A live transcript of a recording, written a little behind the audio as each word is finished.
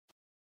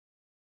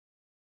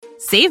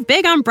Save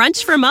big on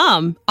brunch for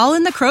mom, all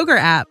in the Kroger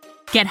app.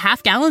 Get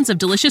half gallons of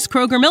delicious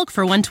Kroger milk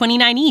for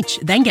 $1.29 each.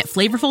 Then get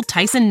flavorful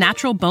Tyson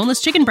natural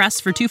boneless chicken breasts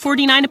for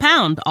 $2.49 a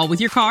pound, all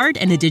with your card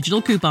and a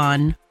digital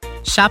coupon.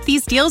 Shop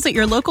these deals at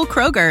your local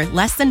Kroger,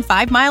 less than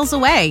 5 miles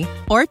away.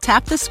 Or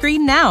tap the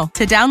screen now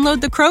to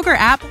download the Kroger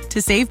app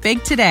to save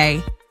big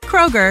today.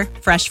 Kroger,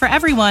 fresh for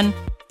everyone.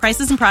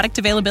 Prices and product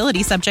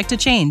availability subject to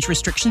change.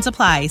 Restrictions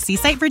apply. See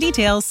site for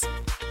details.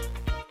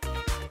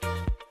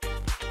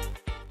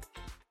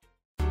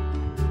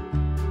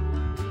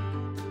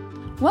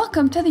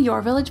 Welcome to the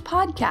Your Village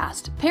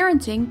podcast,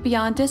 Parenting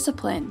Beyond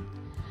Discipline.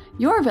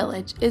 Your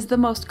Village is the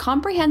most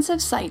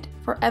comprehensive site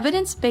for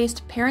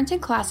evidence-based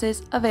parenting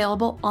classes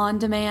available on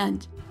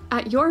demand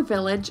at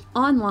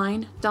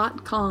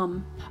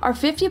yourvillageonline.com. Our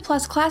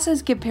 50-plus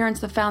classes give parents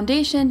the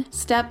foundation,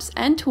 steps,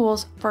 and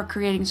tools for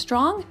creating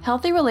strong,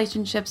 healthy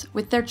relationships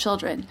with their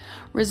children,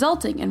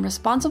 resulting in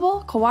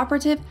responsible,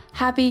 cooperative,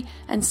 happy,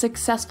 and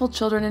successful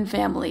children and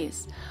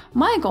families.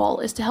 My goal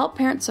is to help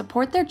parents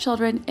support their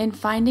children in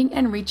finding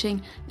and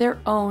reaching their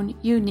own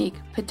unique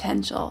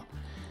potential.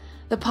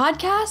 The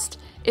podcast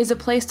is a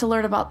place to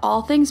learn about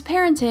all things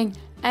parenting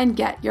and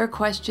get your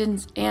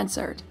questions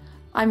answered.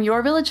 I'm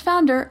Your Village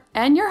founder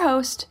and your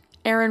host,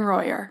 Erin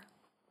Royer.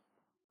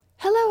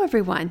 Hello,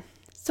 everyone.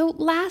 So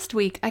last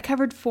week, I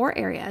covered 4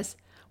 areas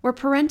where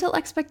parental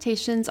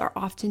expectations are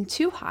often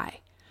too high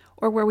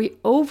or where we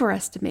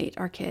overestimate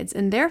our kids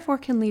and therefore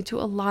can lead to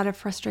a lot of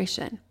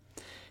frustration.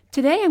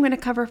 Today, I'm going to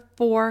cover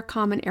 4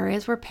 common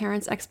areas where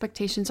parents'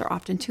 expectations are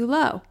often too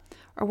low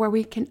or where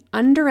we can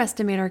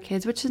underestimate our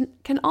kids, which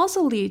can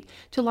also lead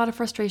to a lot of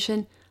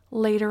frustration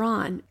later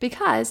on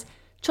because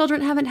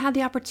children haven't had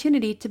the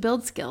opportunity to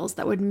build skills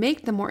that would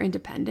make them more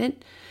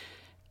independent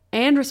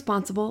and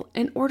responsible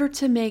in order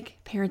to make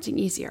parenting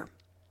easier.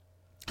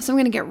 So I'm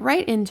going to get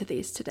right into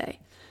these today.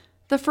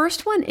 The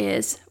first one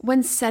is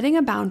when setting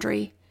a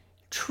boundary,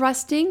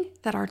 trusting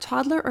that our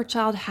toddler or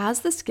child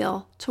has the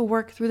skill to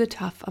work through the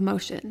tough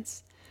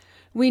emotions.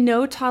 We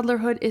know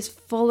toddlerhood is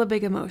full of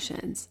big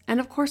emotions,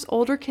 and of course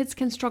older kids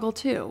can struggle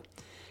too.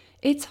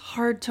 It's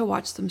hard to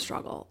watch them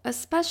struggle,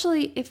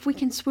 especially if we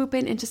can swoop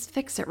in and just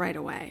fix it right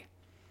away.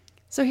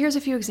 So here's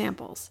a few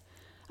examples.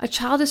 A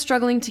child is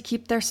struggling to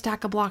keep their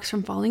stack of blocks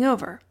from falling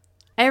over.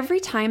 Every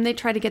time they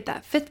try to get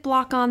that 5th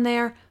block on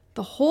there,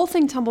 the whole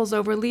thing tumbles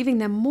over, leaving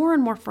them more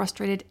and more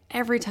frustrated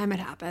every time it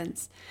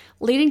happens,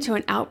 leading to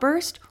an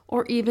outburst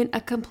or even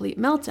a complete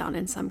meltdown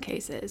in some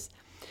cases.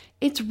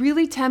 It's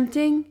really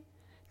tempting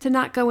to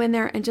not go in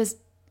there and just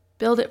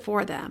build it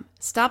for them,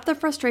 stop the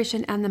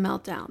frustration and the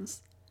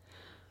meltdowns,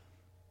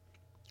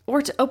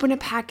 or to open a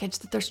package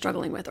that they're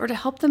struggling with, or to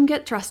help them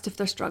get dressed if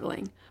they're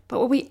struggling. But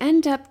what we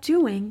end up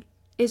doing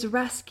is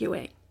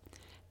rescuing.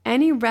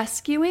 Any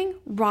rescuing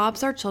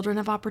robs our children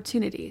of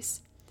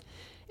opportunities.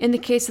 In the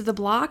case of the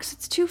blocks,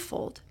 it's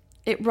twofold.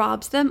 It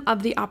robs them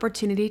of the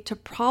opportunity to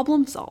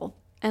problem solve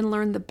and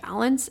learn the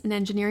balance and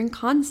engineering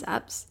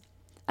concepts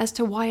as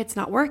to why it's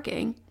not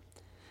working,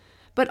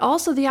 but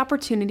also the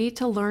opportunity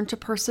to learn to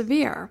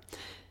persevere.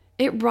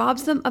 It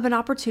robs them of an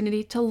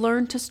opportunity to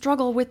learn to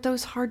struggle with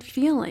those hard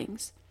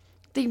feelings.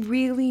 They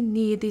really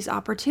need these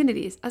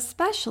opportunities,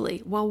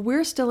 especially while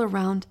we're still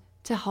around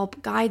to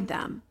help guide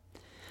them.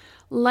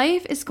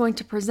 Life is going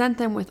to present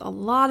them with a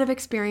lot of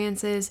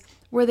experiences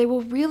where they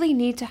will really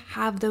need to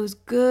have those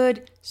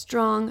good,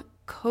 strong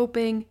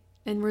coping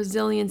and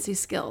resiliency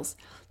skills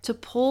to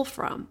pull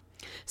from.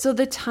 So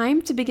the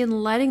time to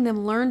begin letting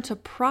them learn to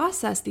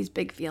process these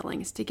big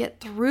feelings, to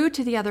get through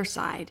to the other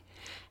side,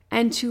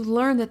 and to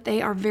learn that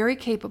they are very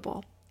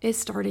capable is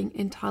starting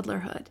in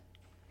toddlerhood.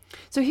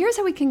 So here's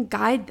how we can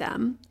guide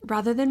them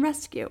rather than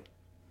rescue.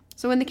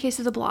 So in the case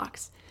of the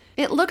blocks,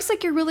 it looks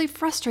like you're really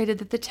frustrated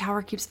that the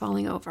tower keeps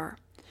falling over.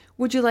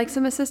 Would you like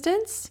some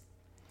assistance?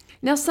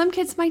 Now, some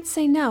kids might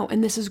say no,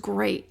 and this is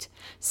great.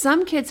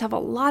 Some kids have a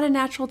lot of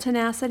natural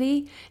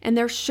tenacity, and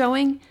they're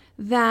showing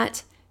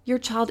that your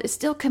child is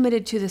still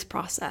committed to this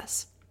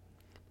process.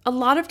 A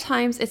lot of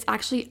times, it's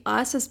actually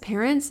us as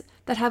parents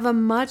that have a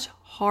much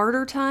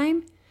harder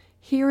time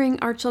hearing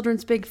our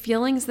children's big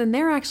feelings than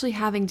they're actually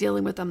having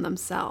dealing with them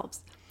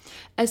themselves,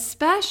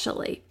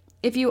 especially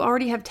if you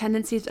already have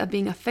tendencies of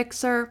being a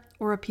fixer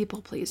or a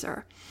people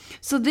pleaser.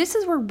 So this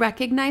is where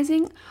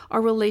recognizing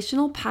our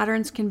relational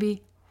patterns can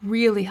be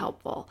really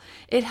helpful.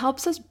 It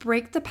helps us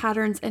break the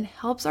patterns and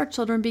helps our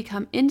children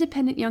become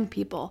independent young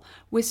people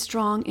with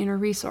strong inner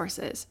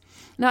resources.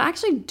 Now, I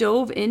actually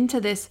dove into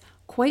this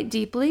quite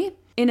deeply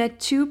in a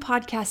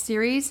 2-podcast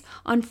series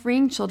on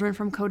freeing children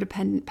from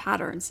codependent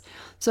patterns.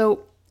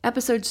 So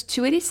episodes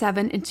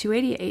 287 and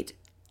 288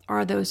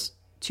 are those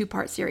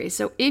 2-part series.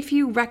 So if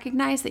you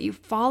recognize that you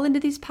fall into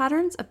these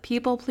patterns of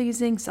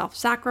people-pleasing,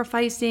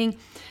 self-sacrificing,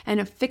 and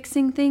of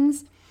fixing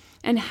things,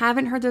 and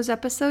haven't heard those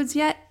episodes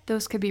yet,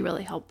 those could be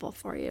really helpful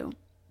for you.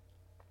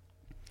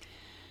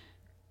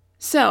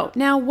 So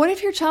now, what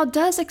if your child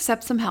does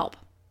accept some help?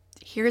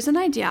 Here's an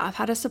idea of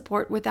how to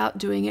support without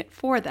doing it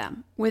for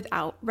them,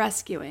 without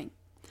rescuing.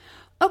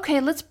 Okay,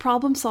 let's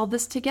problem solve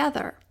this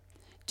together.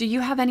 Do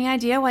you have any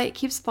idea why it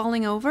keeps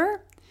falling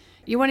over?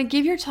 You want to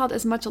give your child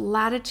as much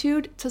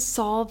latitude to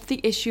solve the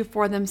issue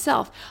for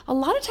themselves. A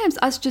lot of times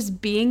us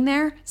just being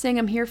there, saying,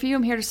 I'm here for you,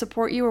 I'm here to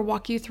support you or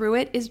walk you through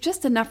it, is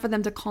just enough for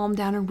them to calm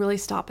down and really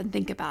stop and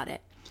think about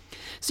it.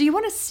 So you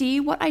want to see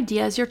what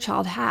ideas your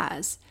child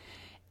has.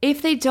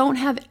 If they don't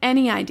have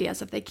any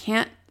ideas, if they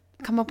can't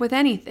come up with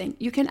anything,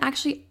 you can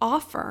actually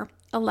offer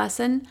a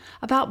lesson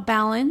about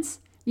balance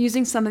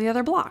using some of the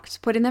other blocks,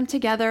 putting them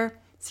together.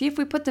 See if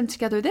we put them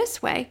together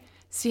this way,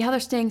 see how they're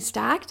staying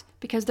stacked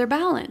because they're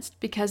balanced,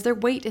 because their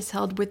weight is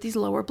held with these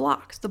lower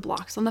blocks, the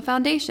blocks on the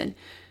foundation.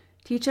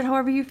 Teach it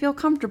however you feel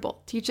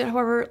comfortable. Teach it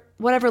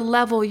whatever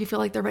level you feel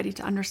like they're ready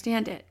to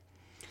understand it.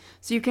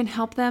 So you can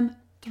help them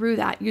through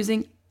that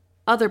using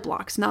other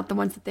blocks, not the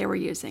ones that they were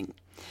using.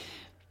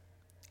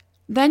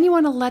 Then you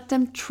want to let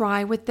them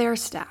try with their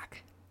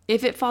stack.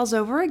 If it falls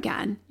over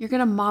again, you're going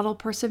to model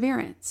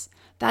perseverance.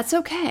 That's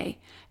okay.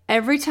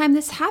 Every time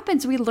this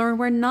happens, we learn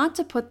where not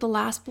to put the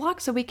last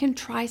block so we can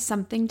try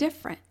something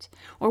different.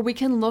 Or we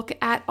can look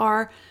at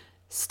our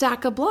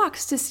stack of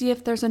blocks to see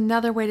if there's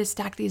another way to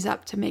stack these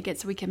up to make it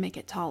so we can make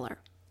it taller.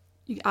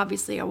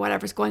 Obviously, or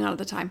whatever's going on at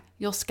the time,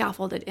 you'll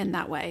scaffold it in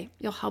that way.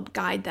 You'll help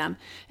guide them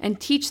and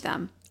teach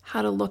them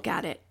how to look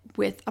at it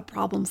with a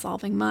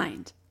problem-solving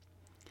mind.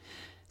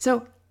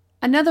 So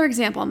another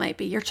example might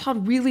be your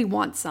child really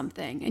wants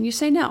something and you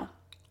say no.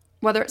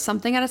 Whether it's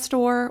something at a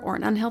store or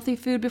an unhealthy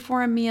food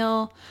before a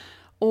meal,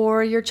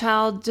 or your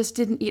child just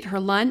didn't eat her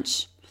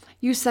lunch,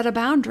 you set a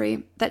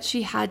boundary that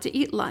she had to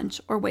eat lunch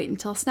or wait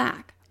until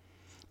snack.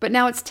 But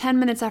now it's 10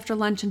 minutes after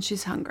lunch and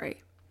she's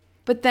hungry.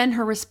 But then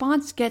her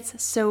response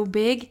gets so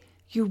big,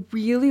 you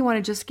really want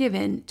to just give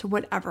in to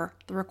whatever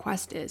the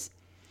request is.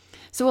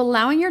 So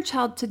allowing your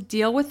child to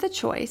deal with the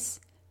choice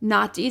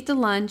not to eat the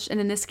lunch, and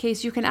in this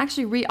case, you can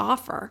actually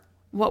reoffer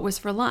what was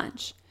for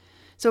lunch.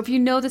 So if you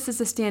know this is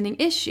a standing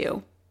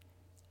issue,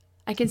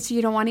 I can see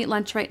you don't want to eat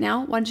lunch right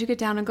now. Why don't you get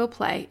down and go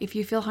play? If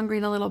you feel hungry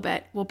in a little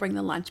bit, we'll bring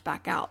the lunch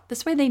back out.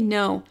 This way they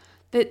know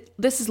that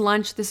this is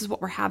lunch, this is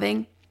what we're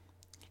having,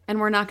 and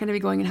we're not going to be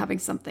going and having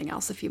something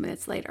else a few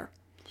minutes later.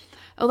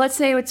 Oh, let's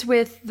say it's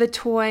with the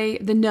toy,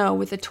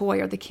 with the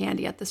toy or the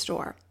candy at the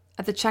store,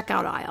 at the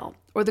checkout aisle,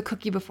 or the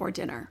cookie before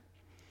dinner.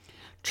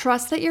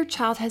 Trust that your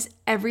child has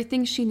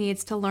everything she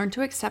needs to learn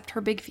to accept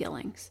her big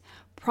feelings,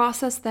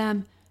 process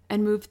them,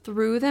 and move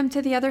through them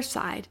to the other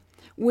side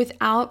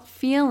without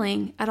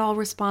feeling at all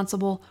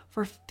responsible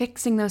for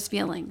fixing those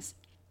feelings.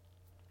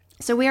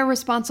 So we are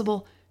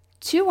responsible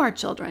to our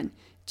children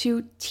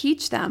to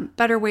teach them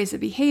better ways of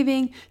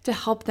behaving, to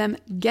help them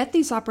get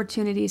these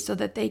opportunities so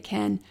that they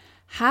can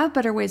have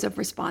better ways of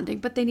responding,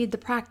 but they need the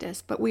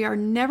practice. But we are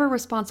never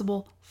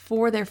responsible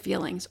for their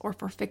feelings or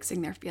for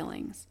fixing their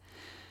feelings.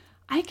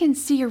 I can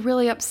see you're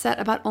really upset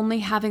about only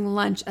having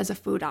lunch as a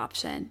food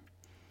option,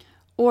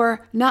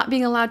 or not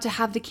being allowed to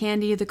have the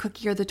candy, the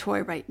cookie, or the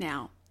toy right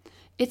now.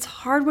 It's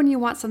hard when you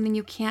want something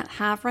you can't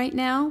have right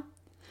now.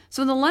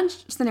 So in the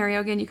lunch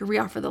scenario, again, you could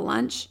reoffer the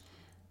lunch.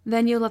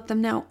 Then you let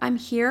them know, I'm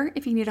here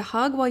if you need a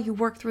hug while you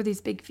work through these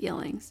big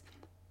feelings.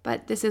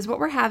 But this is what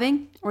we're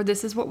having, or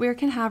this is what we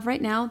can have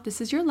right now. This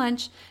is your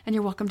lunch, and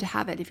you're welcome to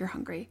have it if you're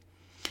hungry.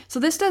 So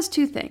this does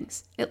two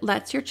things. It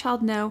lets your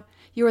child know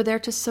you are there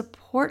to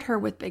support her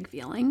with big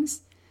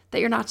feelings, that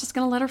you're not just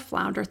going to let her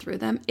flounder through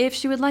them if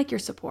she would like your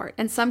support.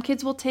 And some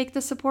kids will take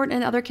the support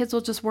and other kids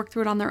will just work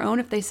through it on their own.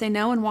 If they say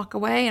no and walk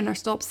away and are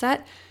still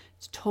upset,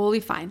 it's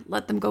totally fine.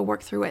 Let them go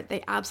work through it.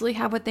 They absolutely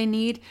have what they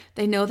need.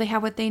 They know they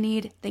have what they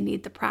need. They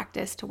need the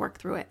practice to work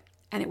through it,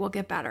 and it will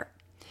get better.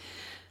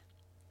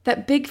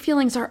 That big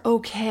feelings are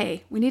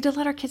okay. We need to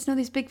let our kids know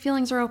these big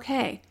feelings are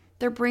okay.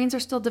 Their brains are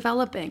still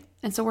developing,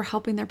 and so we're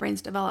helping their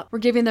brains develop. We're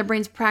giving their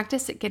brains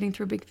practice at getting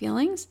through big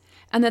feelings,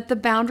 and that the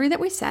boundary that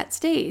we set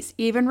stays,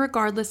 even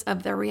regardless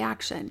of their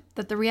reaction.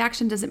 That the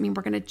reaction doesn't mean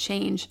we're going to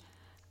change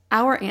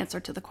our answer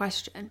to the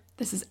question.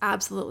 This is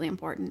absolutely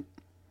important.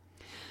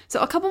 So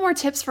a couple more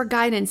tips for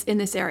guidance in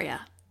this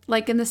area.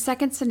 Like in the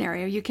second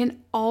scenario, you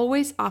can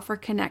always offer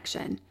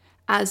connection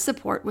as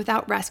support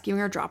without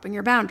rescuing or dropping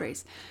your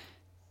boundaries,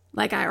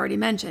 like I already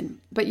mentioned.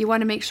 But you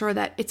want to make sure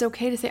that it's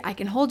okay to say, I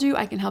can hold you,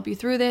 I can help you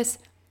through this,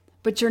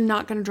 but you're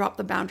not going to drop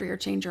the boundary or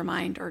change your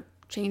mind or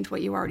change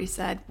what you already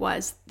said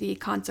was the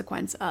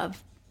consequence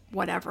of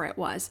whatever it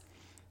was.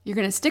 You're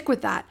going to stick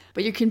with that,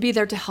 but you can be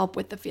there to help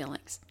with the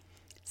feelings.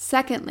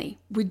 Secondly,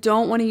 we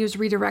don't want to use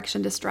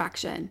redirection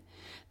distraction.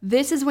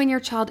 This is when your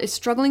child is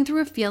struggling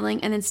through a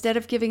feeling, and instead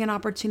of giving an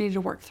opportunity to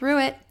work through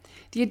it,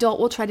 the adult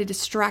will try to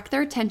distract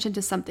their attention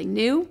to something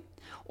new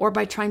or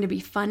by trying to be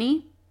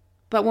funny.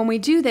 But when we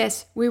do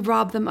this, we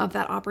rob them of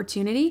that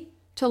opportunity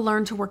to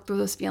learn to work through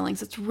those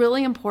feelings. It's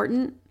really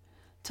important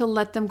to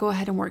let them go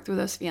ahead and work through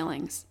those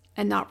feelings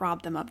and not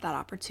rob them of that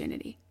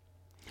opportunity.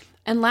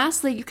 And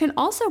lastly, you can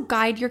also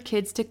guide your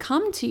kids to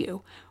come to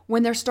you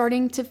when they're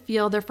starting to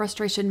feel their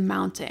frustration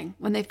mounting,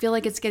 when they feel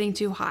like it's getting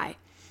too high.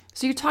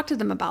 So you talk to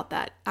them about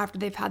that after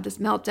they've had this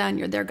meltdown,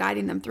 you're there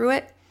guiding them through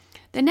it.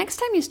 The next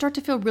time you start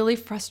to feel really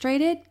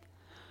frustrated,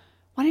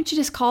 why don't you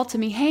just call to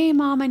me, hey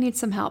mom, I need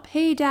some help.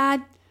 Hey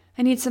dad,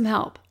 I need some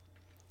help.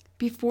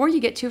 before you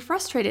get too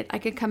frustrated. I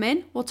could come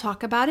in, we'll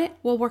talk about it,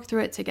 we'll work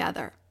through it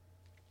together.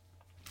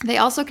 They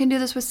also can do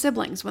this with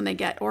siblings when they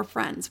get, or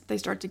friends, if they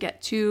start to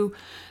get too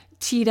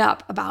teed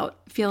up about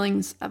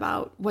feelings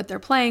about what they're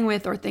playing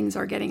with or things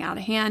are getting out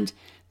of hand.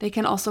 They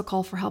can also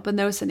call for help in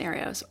those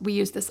scenarios. We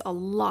use this a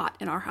lot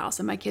in our house,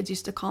 and my kids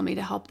used to call me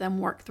to help them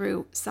work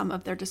through some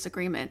of their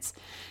disagreements.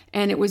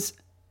 And it was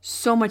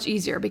so much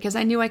easier because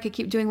I knew I could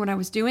keep doing what I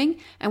was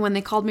doing. And when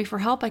they called me for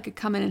help, I could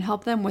come in and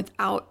help them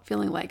without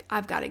feeling like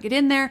I've got to get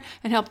in there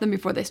and help them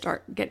before they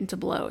start getting to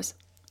blows.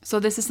 So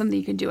this is something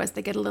you can do as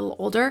they get a little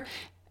older.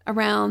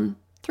 Around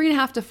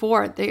 3.5 to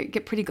 4, they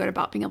get pretty good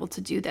about being able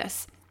to do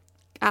this.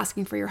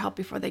 Asking for your help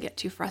before they get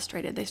too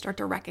frustrated. They start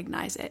to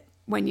recognize it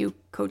when you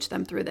coach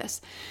them through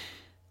this.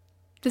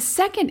 The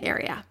second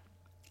area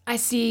I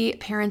see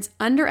parents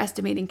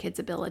underestimating kids'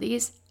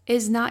 abilities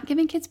is not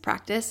giving kids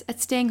practice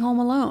at staying home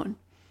alone.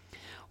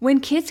 When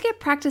kids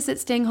get practice at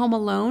staying home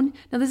alone,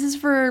 now this is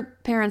for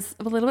parents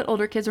of a little bit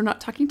older kids. We're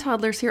not talking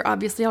toddlers here.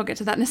 Obviously, I'll get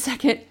to that in a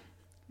second.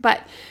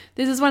 But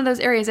this is one of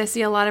those areas I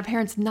see a lot of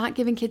parents not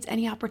giving kids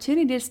any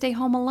opportunity to stay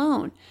home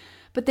alone.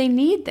 But they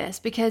need this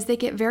because they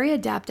get very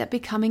adept at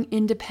becoming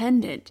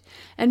independent.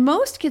 And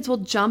most kids will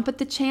jump at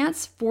the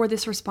chance for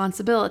this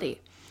responsibility.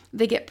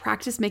 They get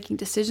practice making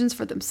decisions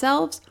for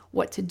themselves,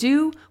 what to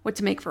do, what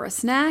to make for a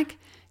snack,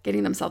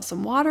 getting themselves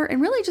some water,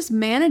 and really just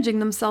managing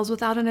themselves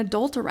without an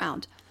adult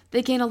around.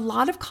 They gain a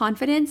lot of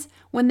confidence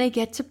when they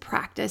get to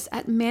practice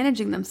at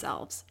managing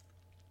themselves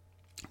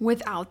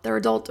without their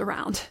adult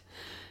around.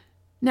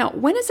 Now,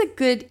 when is a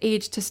good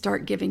age to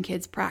start giving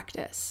kids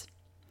practice?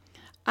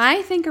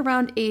 I think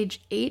around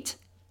age 8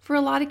 for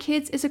a lot of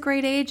kids is a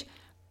great age,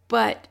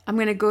 but I'm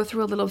going to go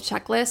through a little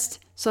checklist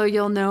so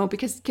you'll know,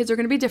 because kids are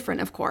going to be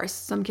different, of course.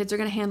 Some kids are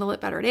going to handle it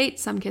better at 8.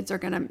 Some kids are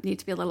going to need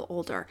to be a little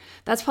older.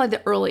 That's probably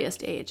the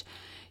earliest age.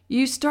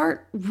 You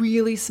start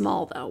really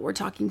small though. We're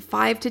talking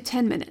 5 to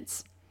 10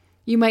 minutes.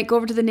 You might go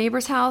over to the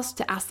neighbor's house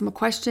to ask them a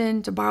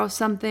question, to borrow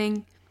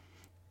something.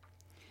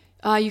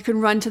 You can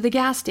run to the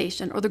gas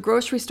station or the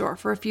grocery store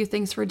for a few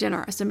things for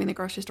dinner, assuming the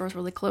grocery store is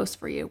really close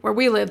for you. Where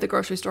we live, the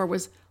grocery store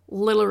was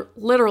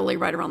literally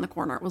right around the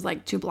corner. It was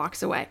like 2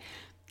 blocks away.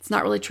 It's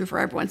not really true for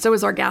everyone. So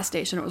was our gas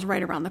station. It was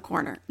right around the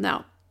corner.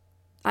 Now,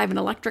 I have an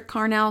electric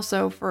car now,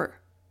 so for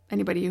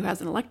anybody who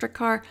has an electric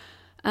car,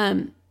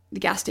 the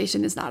gas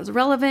station is not as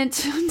relevant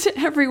to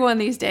everyone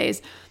these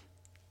days.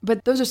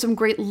 But those are some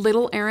great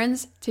little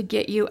errands to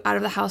get you out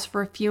of the house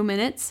for a few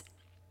minutes,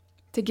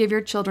 to give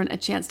your children a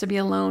chance to be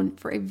alone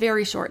for a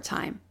very short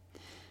time.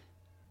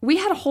 We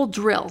had a whole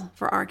drill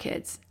for our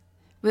kids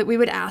that we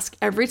would ask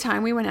every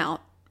time we went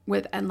out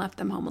with and left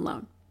them home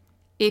alone.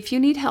 If you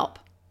need help,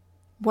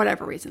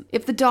 whatever reason,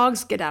 if the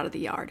dogs get out of the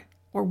yard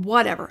or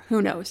whatever, who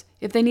knows,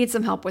 if they need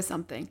some help with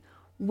something,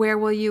 where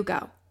will you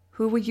go?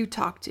 Who will you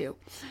talk to?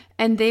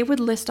 And they would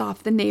list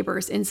off the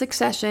neighbors in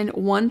succession,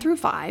 1 through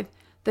 5,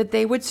 that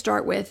they would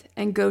start with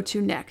and go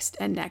to next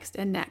and next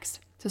and next.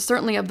 So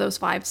certainly of those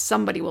 5,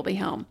 somebody will be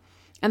home.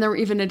 And there were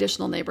even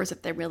additional neighbors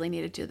if they really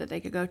needed to that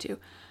they could go to.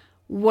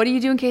 What do you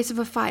do in case of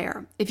a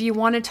fire? If you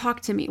want to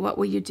talk to me, what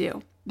will you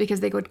do? Because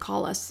they would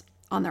call us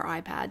on their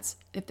iPads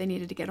if they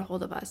needed to get a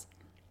hold of us.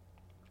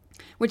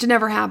 Which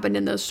never happened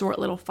in those short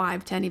little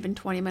 5, 10, even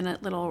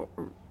 20-minute little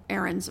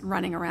errands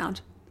running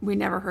around. We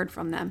never heard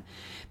from them.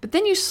 But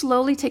then you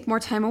slowly take more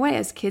time away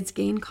as kids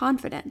gain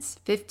confidence.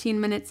 15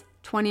 minutes,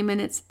 20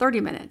 minutes,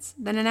 30 minutes,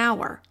 then an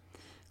hour.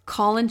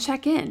 Call and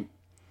check in.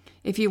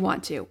 If you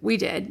want to. We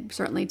did,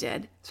 certainly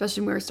did.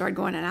 Especially when we started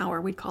going an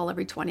hour, we'd call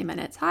every 20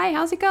 minutes. Hi,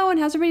 how's it going?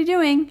 How's everybody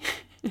doing?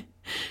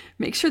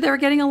 Make sure they were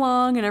getting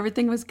along and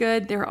everything was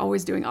good. They were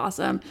always doing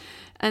awesome.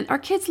 And our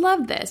kids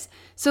loved this.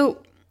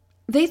 So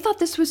they thought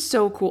this was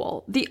so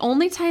cool. The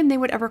only time they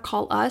would ever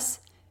call us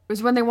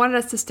was when they wanted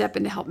us to step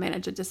in to help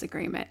manage a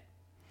disagreement.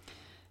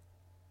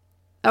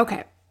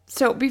 Okay,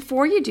 so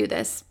before you do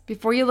this,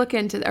 before you look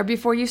into, or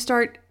before you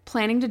start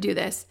planning to do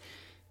this,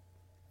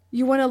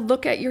 you want to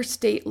look at your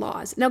state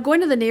laws. Now, going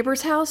to the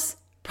neighbor's house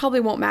probably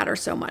won't matter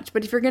so much,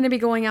 but if you're going to be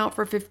going out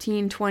for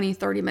 15, 20,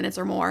 30 minutes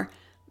or more,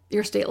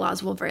 your state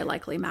laws will very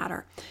likely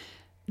matter.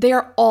 They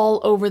are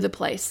all over the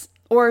place,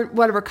 or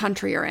whatever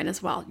country you're in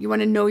as well. You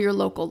want to know your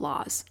local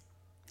laws.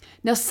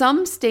 Now,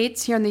 some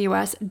states here in the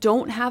US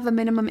don't have a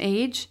minimum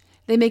age.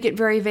 They make it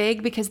very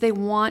vague because they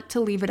want to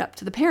leave it up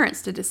to the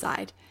parents to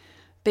decide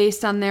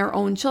based on their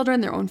own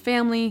children, their own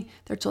family,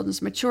 their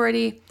children's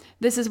maturity.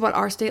 This is what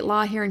our state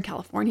law here in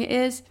California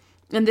is,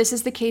 and this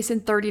is the case in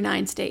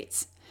 39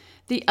 states.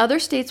 The other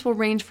states will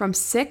range from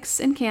 6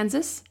 in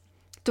Kansas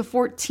to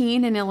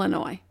 14 in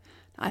Illinois.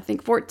 I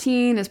think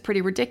 14 is pretty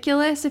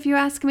ridiculous if you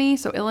ask me,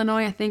 so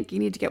Illinois, I think you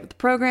need to get with the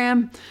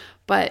program,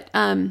 but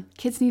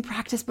kids need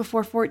practice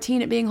before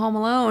 14 at being home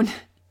alone.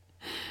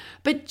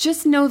 But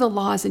just know the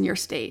laws in your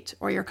state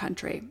or your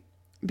country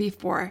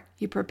before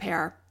you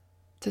prepare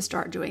to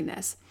start doing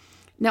this.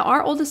 Now,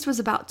 our oldest was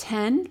about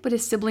 10, but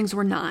his siblings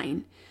were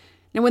 9.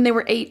 Now, when they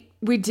were 8,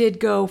 we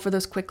did go for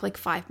those quick, like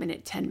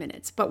 5-minute, 10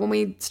 minutes. But when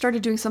we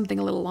started doing something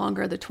a little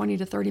longer, the 20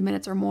 to 30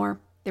 minutes or more,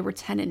 they were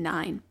 10 and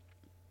 9.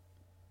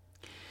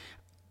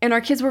 And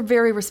our kids were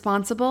very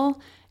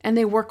responsible and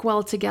they work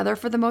well together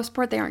for the most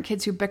part. They aren't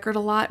kids who bickered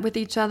a lot with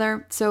each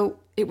other. So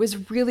it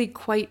was really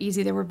quite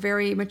easy. They were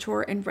very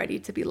mature and ready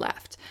to be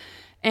left.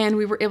 And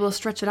we were able to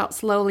stretch it out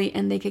slowly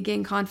and they could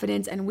gain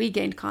confidence and we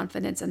gained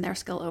confidence in their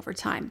skill over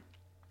time.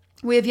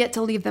 We have yet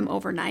to leave them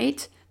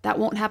overnight. That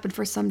won't happen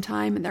for some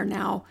time, and they're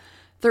now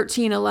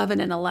 13, 11,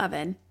 and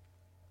 11.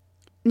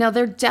 Now,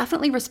 they're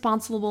definitely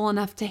responsible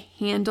enough to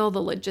handle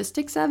the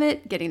logistics of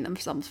it, getting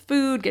themselves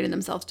food, getting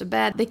themselves to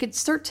bed. They could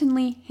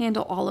certainly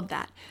handle all of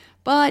that.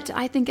 But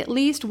I think at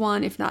least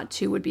one, if not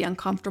two, would be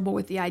uncomfortable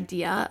with the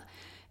idea.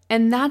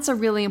 And that's a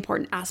really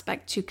important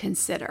aspect to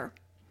consider.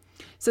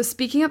 So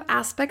speaking of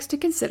aspects to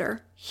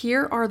consider,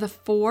 here are the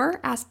 4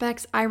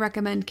 aspects I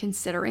recommend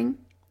considering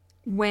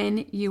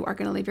when you are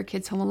going to leave your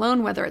kids home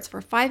alone, whether it's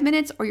for 5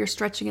 minutes or you're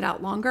stretching it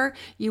out longer.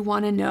 You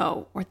want to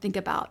know or think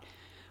about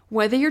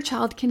whether your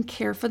child can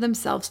care for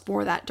themselves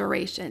for that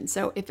duration.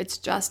 So if it's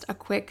just a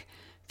quick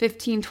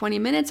 15, 20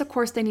 minutes, of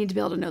course, they need to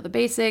be able to know the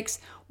basics,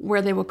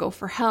 where they will go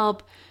for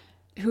help,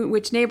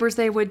 which neighbors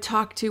they would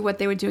talk to, what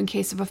they would do in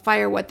case of a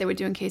fire, what they would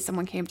do in case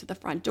someone came to the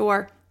front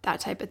door, that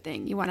type of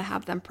thing. You want to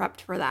have them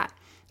prepped for that.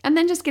 And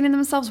then just getting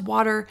themselves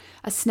water,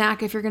 a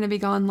snack if you're going to be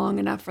gone long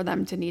enough for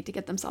them to need to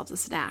get themselves a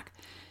snack.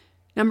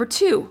 Number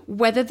 2,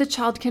 whether the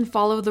child can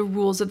follow the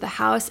rules of the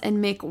house and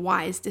make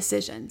wise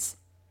decisions.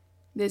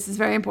 This is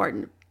very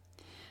important.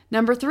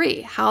 Number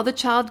 3, how the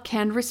child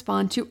can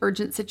respond to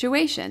urgent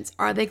situations.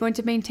 Are they going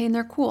to maintain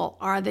their cool?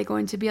 Are they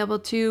going to be able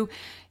to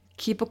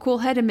keep a cool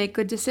head and make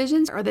good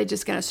decisions? Or are they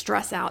just going to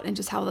stress out and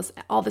just have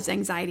all this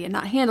anxiety and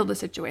not handle the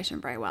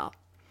situation very well?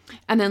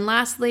 And then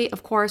lastly,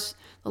 of course,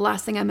 the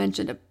last thing I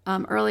mentioned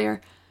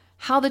earlier,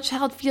 how the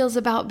child feels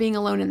about being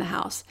alone in the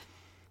house.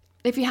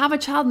 If you have a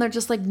child and they're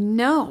just like,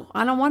 no,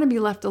 I don't want to be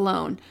left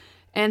alone,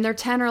 and they're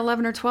 10 or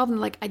 11 or 12 and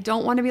they're like, I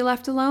don't want to be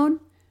left alone,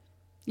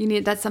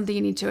 that's something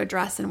you need to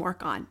address and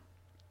work on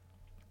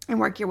and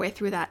work your way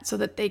through that so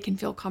that they can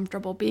feel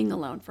comfortable being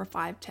alone for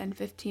 5, 10,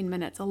 15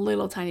 minutes, a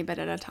little tiny bit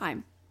at a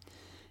time.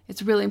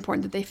 It's really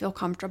important that they feel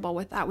comfortable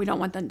with that. We don't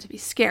want them to be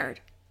scared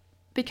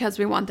because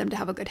we want them to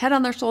have a good head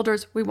on their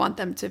shoulders. We want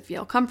them to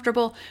feel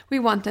comfortable. We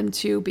want them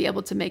to be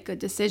able to make good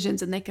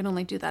decisions, and they can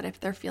only do that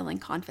if they're feeling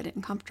confident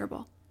and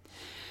comfortable.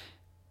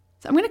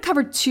 So I'm going to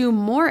cover 2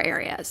 more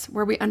areas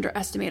where we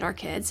underestimate our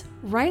kids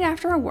right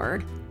after a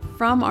word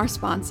from our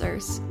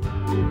sponsors.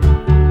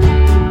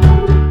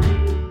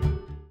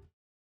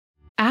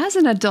 As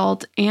an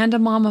adult and a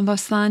mom of a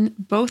son,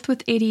 both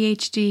with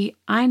ADHD,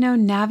 I know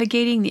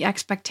navigating the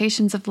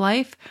expectations of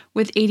life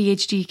with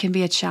ADHD can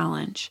be a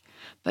challenge.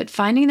 But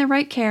finding the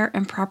right care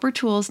and proper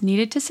tools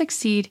needed to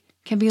succeed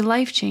can be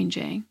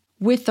life-changing.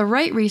 With the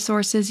right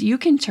resources, you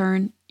can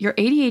turn your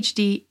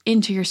ADHD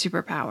into your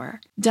superpower.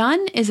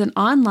 Done is an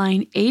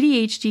online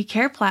ADHD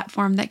care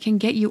platform that can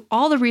get you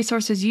all the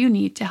resources you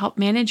need to help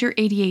manage your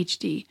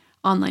ADHD,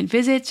 online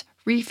visits,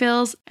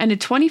 refills, and a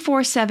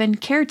 24/7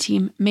 care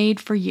team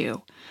made for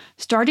you.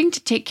 Starting to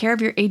take care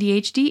of your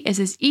ADHD is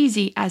as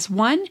easy as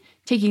 1,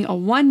 taking a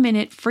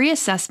 1-minute free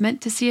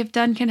assessment to see if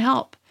Done can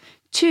help.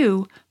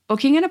 2,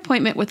 booking an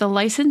appointment with a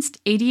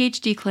licensed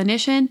ADHD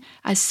clinician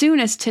as soon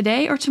as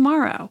today or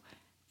tomorrow.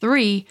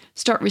 3,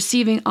 start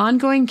receiving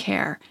ongoing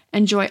care.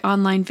 Enjoy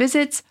online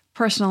visits,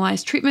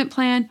 personalized treatment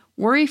plan,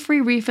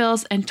 worry-free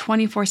refills, and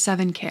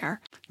 24/7 care.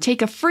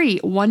 Take a free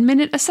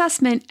 1-minute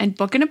assessment and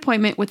book an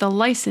appointment with a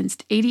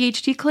licensed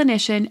ADHD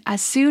clinician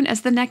as soon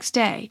as the next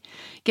day.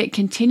 Get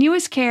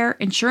continuous care,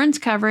 insurance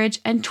coverage,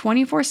 and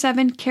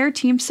 24/7 care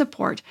team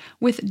support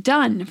with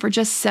Done for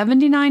just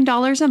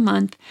 $79 a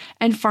month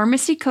and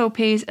pharmacy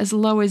copays as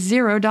low as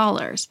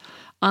 $0.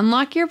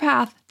 Unlock your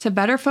path to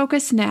better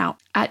focus now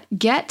at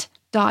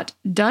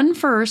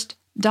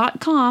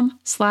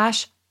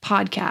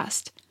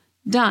get.donefirst.com/podcast.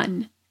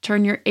 Done.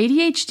 Turn your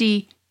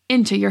ADHD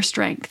into your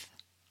strength.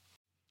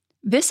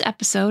 This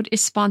episode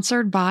is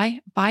sponsored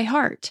by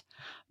ByHeart.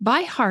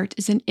 ByHeart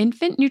is an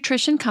infant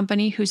nutrition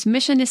company whose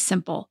mission is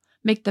simple: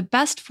 make the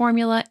best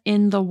formula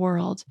in the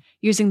world.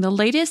 Using the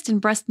latest in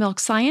breast milk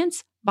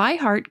science,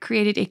 ByHeart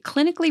created a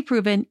clinically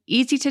proven,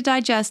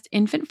 easy-to-digest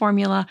infant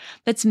formula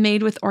that's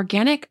made with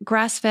organic,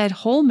 grass-fed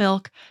whole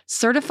milk,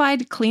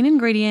 certified clean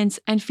ingredients,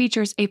 and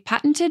features a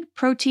patented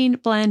protein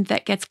blend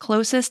that gets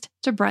closest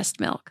to breast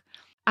milk.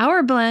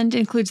 Our blend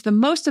includes the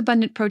most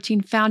abundant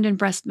protein found in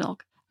breast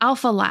milk,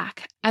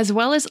 alpha-lac, as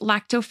well as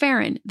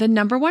lactoferrin, the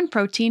 #1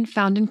 protein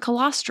found in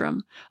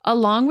colostrum,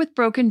 along with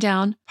broken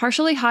down,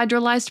 partially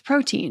hydrolyzed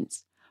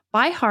proteins.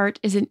 ByHeart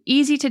is an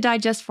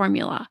easy-to-digest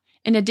formula.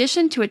 In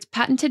addition to its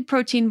patented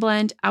protein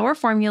blend, our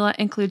formula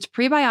includes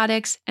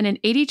prebiotics and an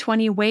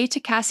 80-20 whey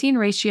to casein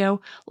ratio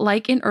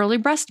like in early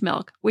breast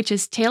milk, which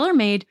is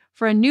tailor-made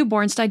for a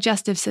newborn's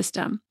digestive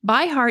system.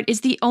 ByHeart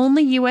is the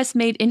only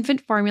U.S.-made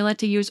infant formula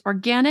to use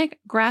organic,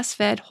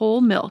 grass-fed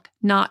whole milk,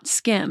 not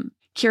skim.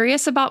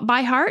 Curious about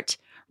ByHeart?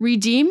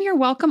 Redeem your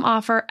welcome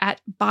offer at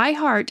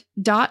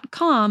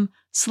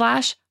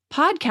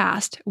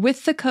byheart.com/podcast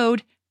with the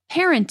code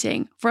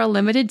PARENTING for a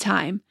limited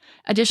time.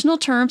 Additional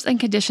terms and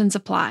conditions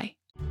apply.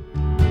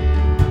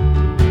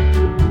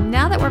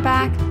 Now that we're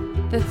back,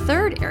 The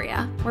third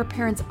area where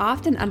parents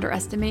often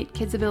underestimate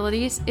kids'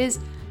 abilities is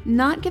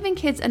not giving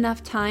kids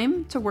enough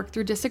time to work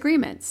through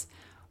disagreements,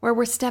 where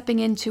we're stepping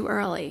in too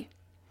early.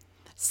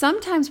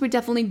 Sometimes we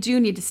definitely do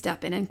need to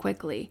step in and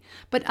quickly,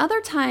 but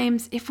other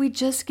times, if we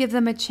just give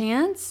them a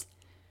chance,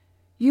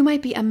 you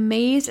might be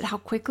amazed at how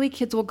quickly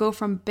kids will go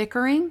from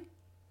bickering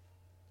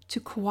to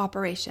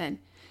cooperation.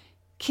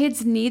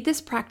 Kids need this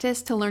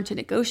practice to learn to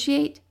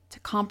negotiate, to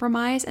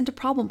compromise, and to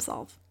problem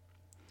solve.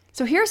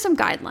 So here are some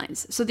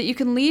guidelines so that you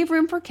can leave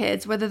room for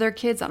kids, whether they're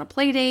kids on a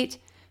play date,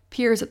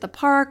 peers at the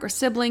park, or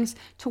siblings,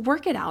 to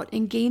work it out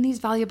and gain these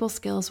valuable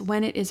skills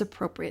when it is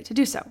appropriate to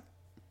do so.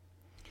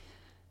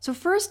 So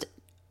first,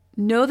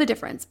 know the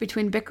difference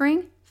between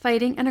bickering,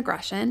 fighting, and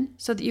aggression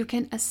so that you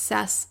can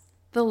assess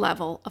the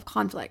level of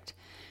conflict.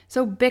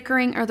 So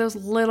bickering are those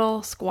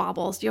little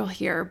squabbles you'll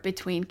hear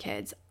between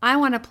kids. I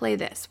want to play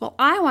this. Well,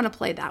 I want to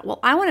play that. Well,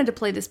 I wanted to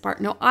play this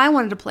part. No, I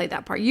wanted to play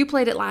that part. You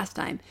played it last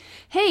time.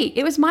 Hey,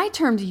 it was my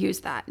turn to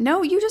use that.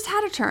 No, you just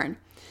had a turn.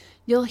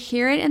 You'll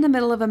hear it in the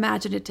middle of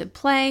imaginative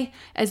play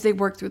as they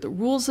work through the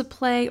rules of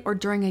play, or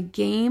during a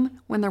game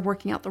when they're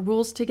working out the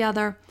rules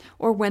together,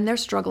 or when they're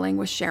struggling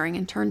with sharing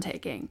and turn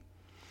taking.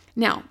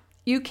 Now,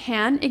 you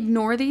can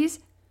ignore these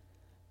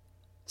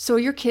so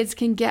your kids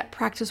can get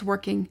practice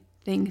working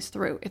things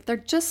through. If they're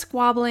just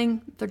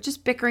squabbling, they're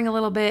just bickering a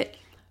little bit,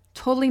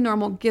 totally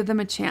normal, give them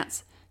a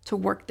chance to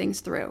work things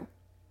through.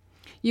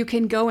 You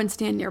can go and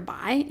stand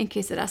nearby in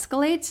case it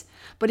escalates,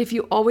 but if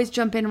you always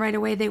jump in right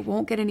away, they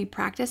won't get any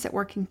practice at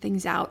working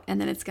things out, and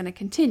then it's going to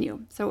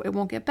continue. So it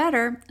won't get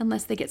better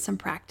unless they get some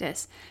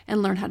practice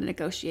and learn how to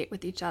negotiate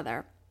with each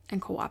other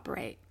and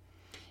cooperate.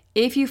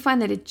 If you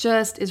find that it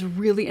just is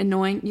really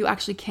annoying, you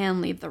actually can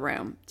leave the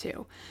room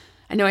too.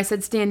 I know I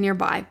said stand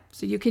nearby,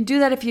 so you can do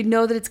that if you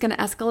know that it's going to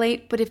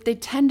escalate, but if they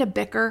tend to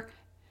bicker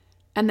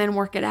and then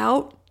work it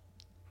out,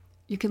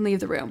 you can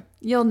leave the room.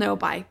 You'll know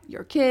by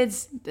your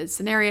kids, the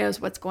scenarios,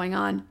 what's going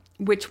on,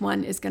 which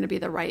one is going to be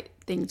the right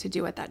thing to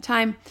do at that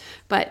time.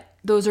 But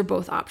those are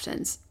both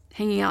options.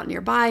 Hanging out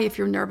nearby if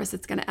you're nervous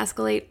it's going to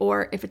escalate,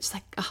 or if it's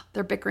like,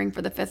 they're bickering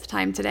for the 5th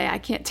time today, I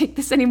can't take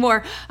this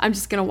anymore, I'm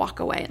just going to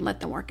walk away and let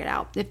them work it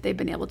out if they've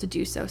been able to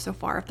do so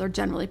far, if they're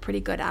generally pretty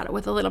good at it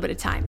with a little bit of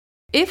time.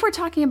 If we're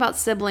talking about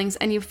siblings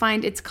and you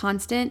find it's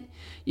constant,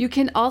 you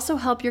can also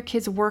help your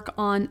kids work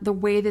on the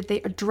way that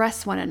they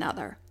address one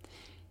another.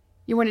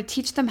 You want to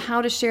teach them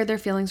how to share their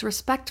feelings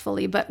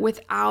respectfully, but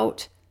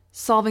without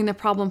solving the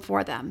problem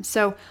for them.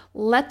 So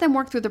let them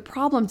work through the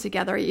problem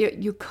together.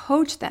 You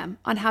coach them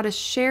on how to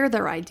share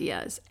their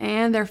ideas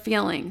and their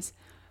feelings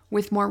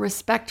with more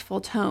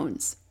respectful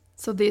tones.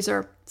 So these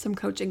are some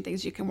coaching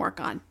things you can work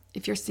on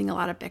if you're seeing a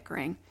lot of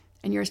bickering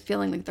and you're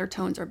feeling like their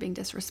tones are being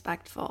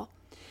disrespectful.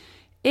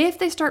 If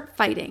they start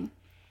fighting,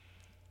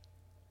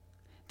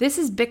 this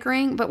is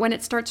bickering, but when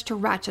it starts to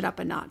ratchet up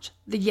a notch,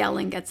 the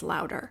yelling gets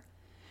louder.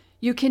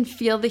 You can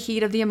feel the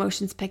heat of the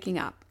emotions picking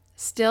up.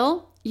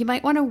 Still, you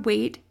might want to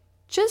wait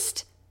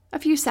just a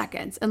few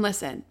seconds and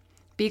listen.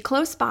 Be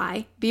close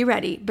by, be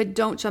ready, but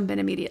don't jump in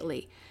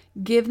immediately.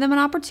 Give them an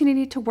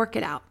opportunity to work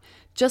it out.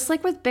 Just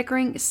like with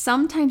bickering,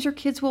 sometimes your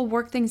kids will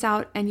work things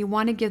out and you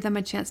want to give them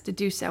a chance to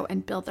do so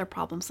and build their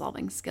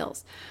problem-solving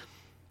skills.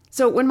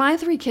 So when my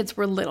 3 kids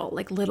were little,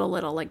 like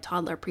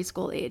toddler,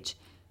 preschool age,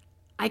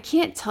 I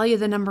can't tell you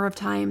the number of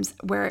times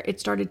where it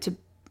started to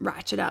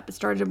ratchet up. It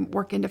started to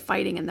work into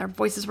fighting and their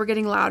voices were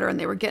getting louder and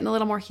they were getting a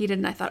little more heated.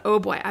 And I thought, oh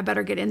boy, I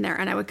better get in there.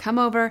 And I would come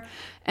over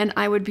and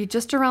I would be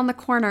just around the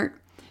corner.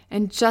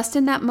 And just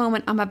in that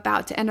moment, I'm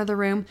about to enter the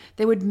room,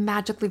 they would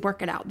magically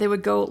work it out. They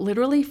would go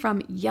literally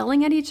from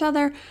yelling at each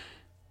other,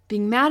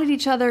 being mad at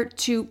each other,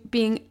 to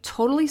being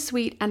totally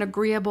sweet and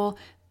agreeable.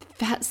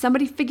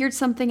 Somebody figured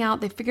something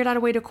out. They figured out a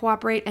way to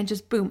cooperate and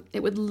just boom,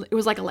 it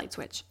was like a light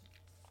switch.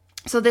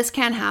 So this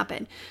can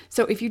happen.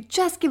 So if you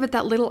just give it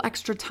that little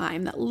extra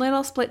time, that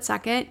little split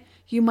second,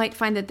 you might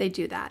find that they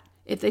do that.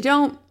 If they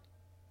don't,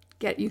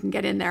 you can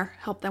get in there,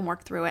 help them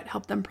work through it,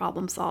 help them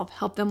problem solve,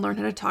 help them learn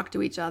how to talk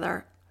to each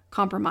other,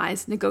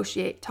 compromise,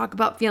 negotiate, talk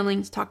about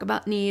feelings, talk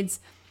about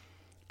needs,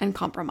 and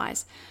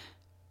compromise.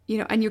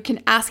 And you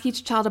can ask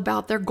each child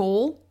about their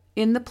goal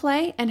in the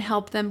play and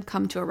help them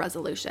come to a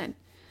resolution.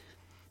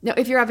 Now,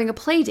 if you're having a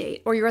play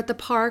date or you're at the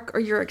park or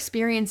you're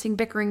experiencing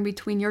bickering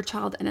between your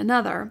child and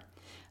another,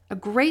 a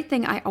great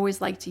thing I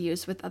always like to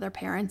use with other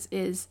parents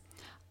is,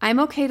 I'm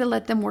okay to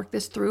let them work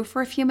this through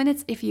for a few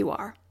minutes if you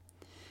are.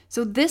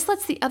 So this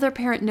lets the other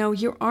parent know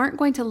you aren't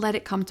going to let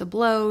it come to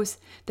blows,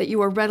 that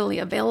you are readily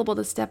available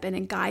to step in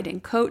and guide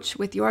and coach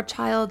with your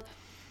child,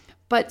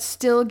 but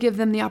still give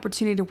them the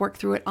opportunity to work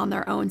through it on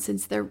their own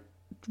since they're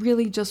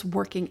really just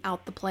working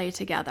out the play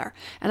together.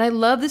 And I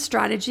love this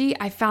strategy.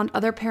 I found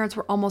other parents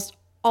were almost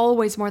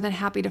always more than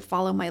happy to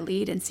follow my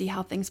lead and see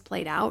how things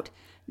played out.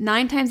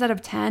 9 times out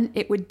of 10,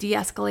 it would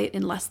de-escalate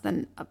in less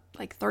than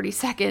 30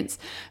 seconds.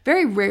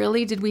 Very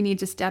rarely did we need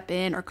to step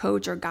in or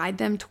coach or guide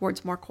them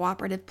towards more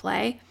cooperative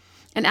play.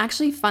 And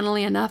actually,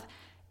 funnily enough,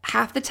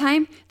 half the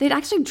time, they'd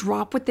actually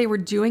drop what they were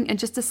doing and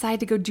just decide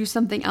to go do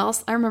something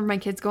else. I remember my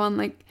kids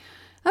going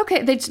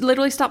Okay, they'd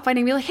literally stop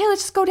fighting and be like, hey,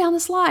 let's just go down the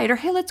slide, or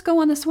hey, let's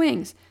go on the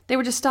swings. They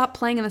would just stop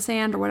playing in the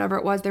sand or whatever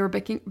it was they were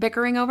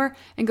bickering over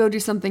and go do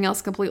something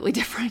else completely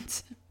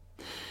different.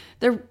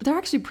 They're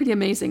actually pretty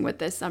amazing with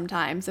this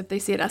sometimes. If they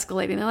see it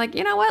escalating, they're like,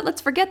 you know what,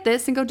 let's forget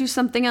this and go do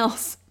something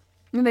else.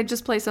 And they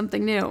just play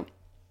something new.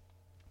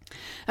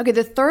 Okay,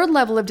 the third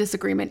level of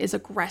disagreement is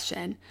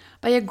aggression.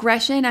 By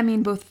aggression, I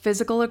mean both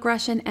physical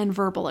aggression and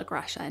verbal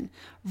aggression.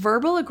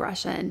 Verbal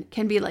aggression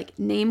can be like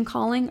name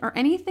calling or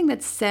anything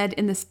that's said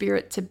in the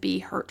spirit to be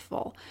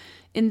hurtful.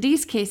 In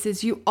these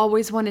cases, you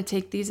always want to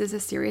take these as a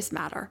serious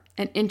matter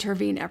and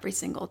intervene every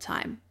single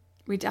time.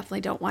 We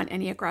definitely don't want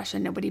any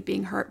aggression, nobody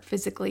being hurt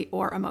physically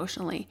or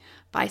emotionally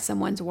by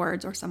someone's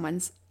words or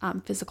someone's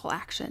physical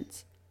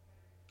actions.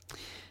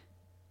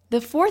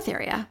 The fourth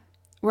area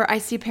where I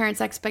see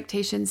parents'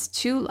 expectations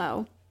too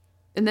low,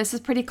 and this is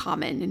pretty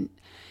common,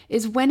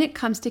 is when it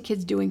comes to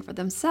kids doing for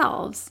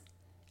themselves,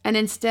 and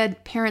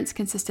instead parents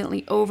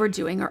consistently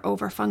overdoing or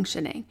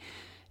overfunctioning.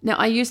 Now,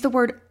 I use the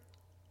word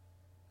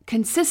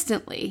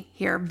consistently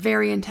here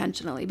very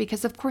intentionally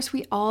because, of course,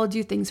 we all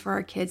do things for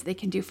our kids they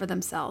can do for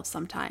themselves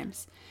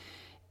sometimes.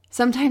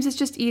 Sometimes it's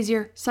just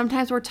easier.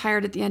 Sometimes we're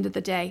tired at the end of the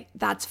day.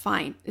 That's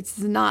fine. It's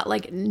not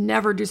like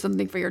never do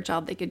something for your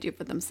child they could do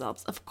for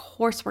themselves. Of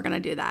course, we're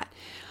going to do that.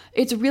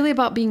 It's really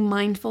about being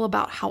mindful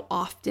about how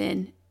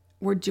often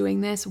we're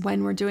doing this,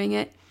 when we're doing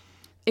it.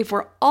 If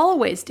we're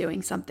always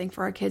doing something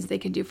for our kids they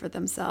can do for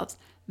themselves,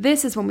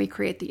 this is when we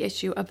create the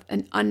issue of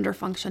an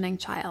under-functioning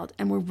child,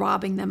 and we're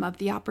robbing them of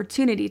the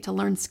opportunity to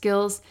learn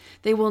skills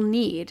they will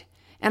need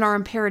and are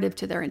imperative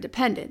to their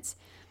independence.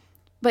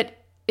 But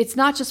it's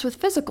not just with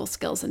physical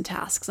skills and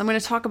tasks. I'm going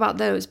to talk about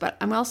those, but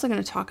I'm also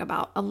going to talk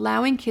about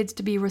allowing kids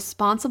to be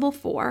responsible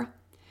for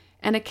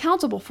and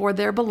accountable for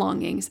their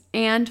belongings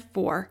and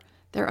for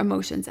their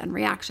emotions and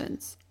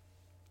reactions.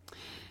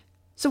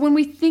 So when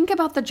we think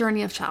about the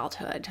journey of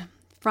childhood,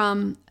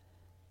 from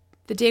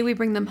the day we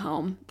bring them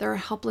home, they're a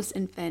helpless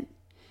infant,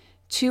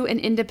 to an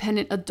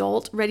independent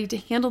adult ready to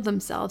handle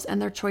themselves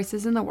and their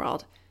choices in the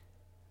world,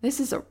 this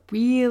is a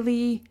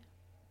really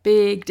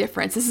big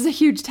difference. This is a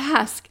huge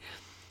task.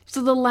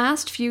 So the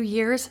last few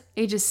years,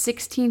 ages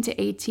 16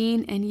 to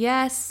 18, and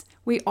yes,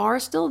 we are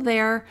still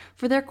there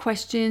for their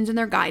questions and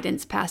their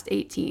guidance past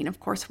 18. Of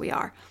course we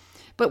are.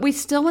 But we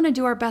still want to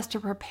do our best to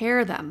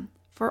prepare them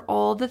for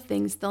all the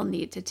things they'll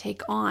need to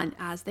take on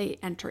as they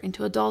enter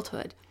into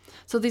adulthood.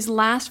 So these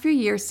last few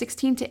years,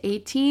 16 to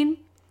 18,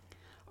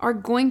 are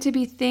going to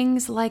be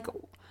things like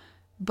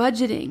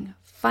budgeting,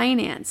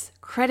 finance,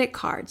 credit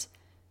cards,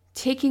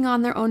 taking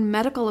on their own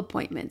medical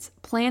appointments,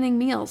 planning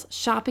meals,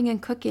 shopping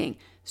and cooking,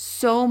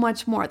 so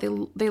much more.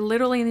 They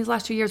literally in these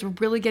last 2 years were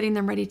really getting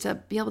them ready to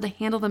be able to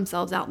handle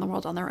themselves out in the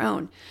world on their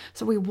own.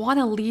 So we want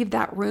to leave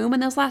that room in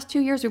those last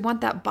 2 years. We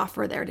want that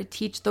buffer there to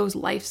teach those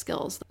life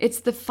skills. It's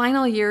the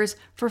final years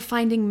for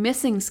finding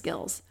missing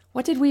skills.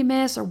 What did we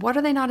miss, or what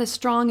are they not as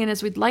strong in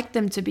as we'd like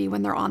them to be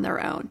when they're on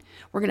their own?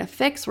 We're going to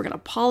fix, we're going to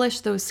polish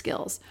those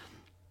skills.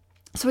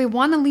 So we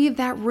want to leave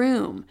that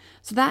room.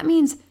 So that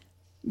means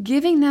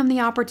giving them the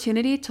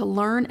opportunity to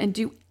learn and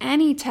do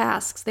any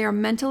tasks they are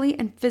mentally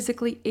and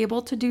physically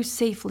able to do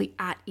safely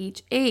at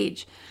each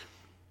age.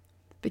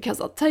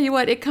 Because I'll tell you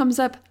what, it comes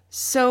up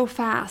so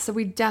fast. So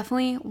we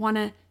definitely want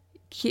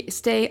to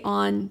stay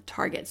on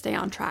target, stay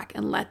on track,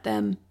 and let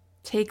them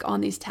take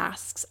on these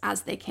tasks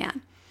as they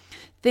can.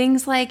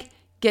 Things like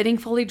getting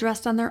fully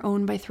dressed on their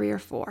own by 3 or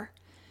 4,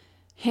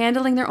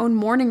 handling their own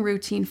morning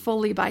routine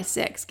fully by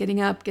 6,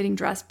 getting up, getting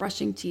dressed,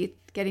 brushing teeth,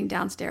 getting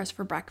downstairs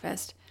for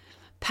breakfast,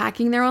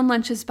 packing their own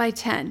lunches by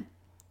 10,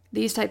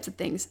 these types of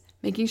things,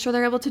 making sure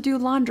they're able to do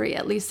laundry,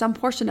 at least some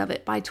portion of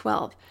it, by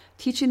 12,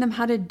 teaching them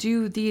how to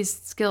do these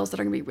skills that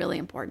are going to be really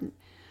important.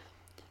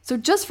 So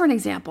just for an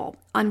example,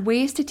 on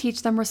ways to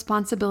teach them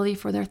responsibility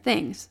for their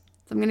things.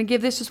 So I'm going to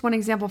give this just one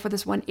example for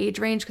this one age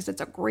range because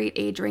it's a great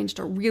age range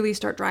to really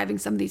start driving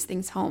some of these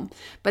things home.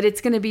 But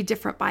it's going to be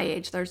different by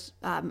age.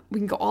 We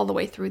can go all the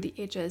way through the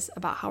ages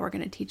about how we're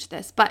going to teach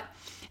this. But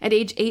at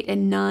age 8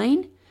 and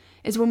 9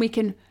 is when we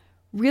can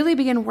really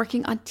begin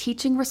working on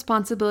teaching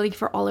responsibility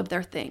for all of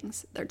their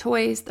things, their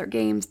toys, their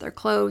games, their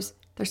clothes,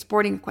 their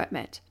sporting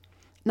equipment.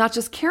 Not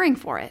just caring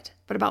for it,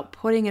 but about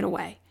putting it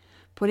away,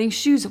 putting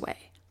shoes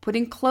away,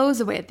 putting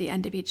clothes away at the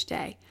end of each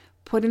day,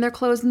 putting their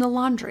clothes in the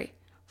laundry,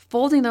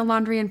 folding their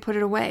laundry and put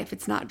it away if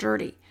it's not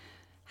dirty,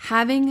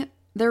 having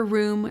their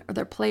room or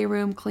their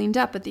playroom cleaned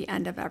up at the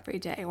end of every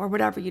day or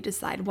whatever you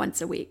decide once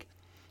a week,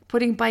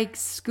 putting bikes,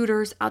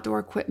 scooters, outdoor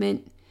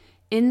equipment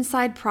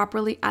inside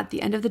properly at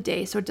the end of the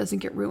day so it doesn't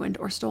get ruined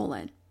or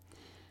stolen.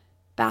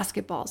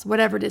 Basketballs,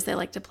 whatever it is they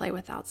like to play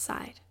with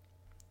outside.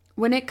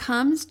 When it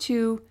comes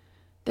to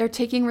their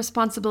taking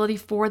responsibility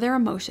for their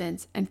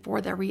emotions and for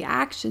their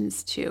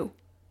reactions to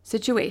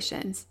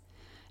situations,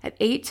 at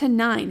 8 to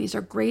 9, these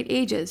are great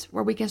ages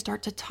where we can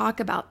start to talk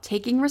about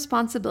taking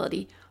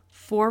responsibility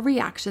for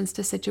reactions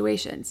to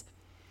situations.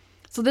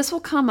 So this will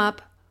come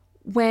up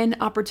when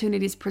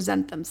opportunities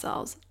present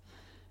themselves.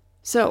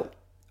 So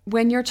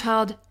when your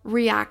child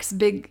reacts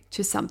big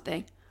to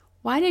something,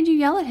 why did you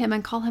yell at him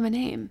and call him a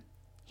name?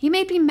 He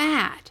made me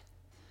mad.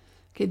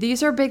 Okay,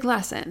 these are big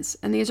lessons,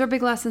 and these are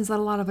big lessons that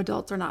a lot of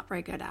adults are not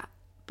very good at.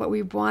 But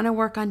we want to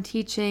work on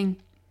teaching,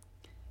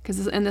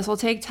 and this will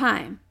take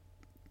time,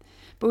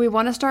 but we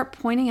want to start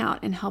pointing out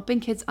and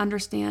helping kids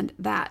understand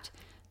that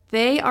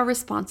they are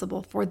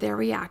responsible for their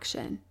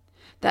reaction,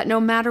 that no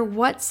matter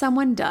what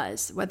someone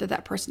does, whether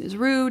that person is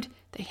rude,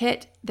 they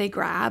hit, they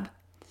grab,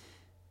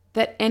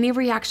 that any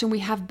reaction we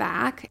have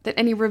back, that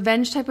any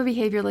revenge type of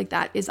behavior like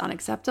that is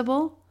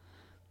unacceptable,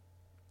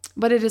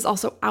 but it is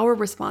also our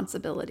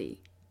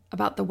responsibility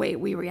about the way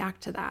we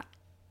react to that.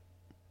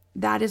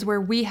 That is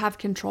where we have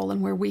control and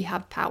where we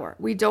have power.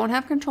 We don't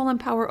have control and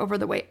power over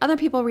the way other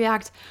people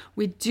react.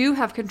 We do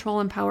have control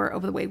and power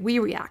over the way we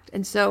react.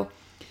 And so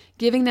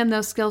giving them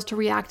those skills to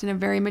react in a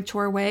very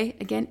mature way,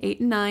 again,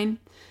 8 and 9,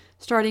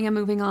 starting and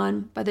moving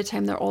on, by the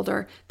time they're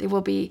older, they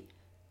will be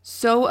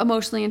so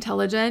emotionally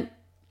intelligent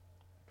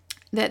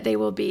that they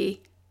will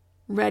be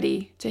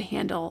ready to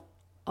handle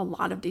a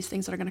lot of these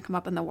things that are going to come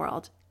up in the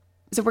world.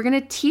 So we're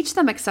going to teach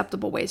them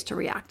acceptable ways to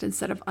react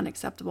instead of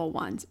unacceptable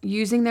ones,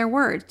 using their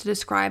words to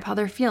describe how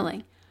they're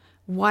feeling,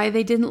 why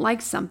they didn't like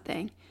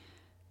something.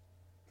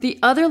 The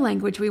other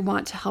language we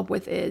want to help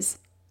with is,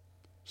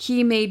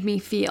 he made me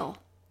feel.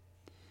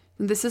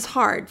 And this is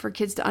hard for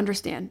kids to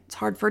understand. It's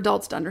hard for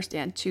adults to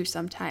understand too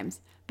sometimes,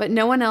 but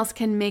no one else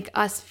can make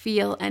us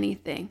feel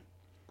anything.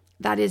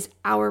 That is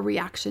our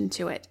reaction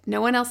to it.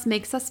 No one else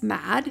makes us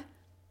mad.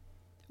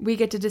 We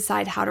get to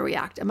decide how to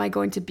react. Am I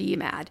going to be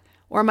mad?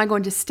 Or am I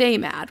going to stay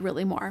mad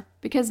really more?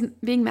 Because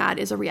being mad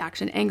is a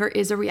reaction. Anger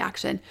is a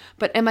reaction.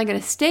 But am I going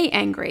to stay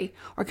angry?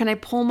 Or can I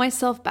pull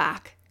myself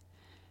back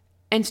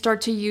and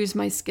start to use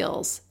my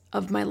skills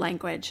of my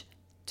language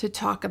to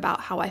talk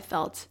about how I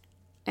felt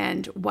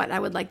and what I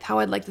would like, how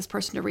I'd like this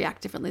person to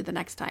react differently the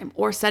next time,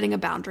 or setting a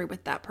boundary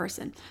with that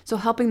person. So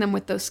helping them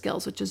with those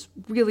skills, which is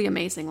really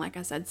amazing. Like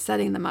I said,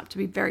 setting them up to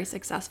be very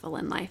successful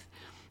in life.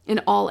 In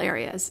all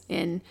areas,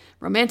 in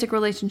romantic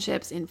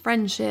relationships, in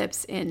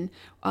friendships, in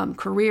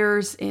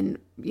careers, in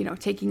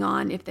taking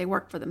on, if they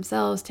work for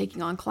themselves,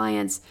 taking on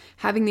clients.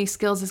 Having these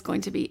skills is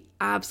going to be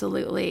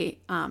absolutely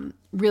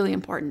really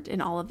important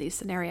in all of these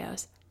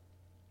scenarios.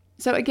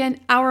 So again,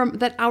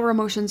 our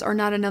emotions are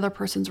not another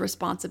person's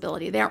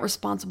responsibility. They aren't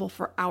responsible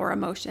for our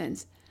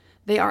emotions.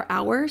 They are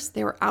ours.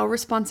 They are our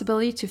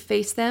responsibility to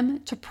face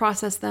them, to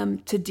process them,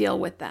 to deal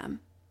with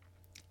them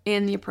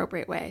in the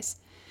appropriate ways.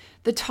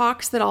 The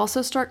talks that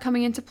also start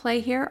coming into play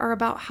here are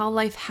about how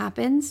life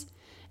happens,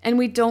 and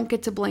we don't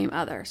get to blame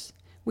others.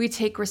 We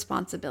take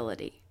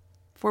responsibility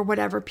for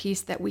whatever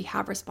piece that we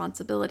have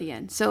responsibility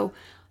in. So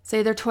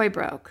say their toy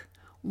broke.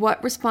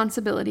 What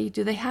responsibility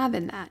do they have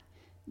in that?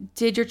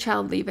 Did your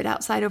child leave it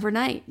outside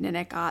overnight and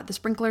the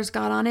sprinklers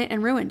got on it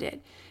and ruined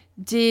it?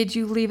 Did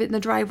you leave it in the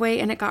driveway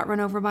and it got run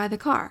over by the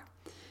car?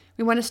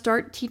 We want to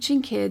start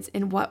teaching kids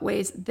in what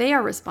ways they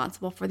are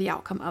responsible for the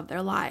outcome of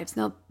their lives.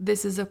 Now,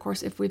 this is, of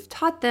course, if we've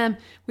taught them,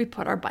 we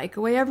put our bike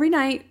away every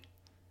night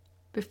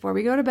before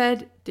we go to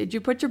bed. Did you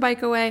put your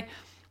bike away?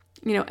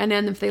 And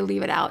then if they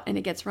leave it out and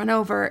it gets run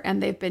over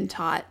and they've been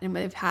taught and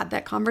they've had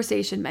that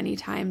conversation many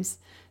times,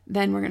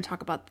 then we're going to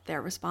talk about that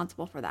they're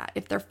responsible for that.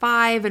 If they're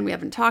 5 and we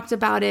haven't talked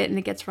about it and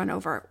it gets run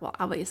over, well,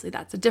 obviously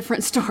that's a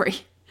different story.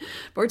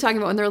 But we're talking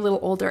about when they're a little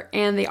older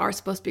and they are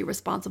supposed to be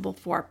responsible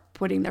for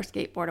putting their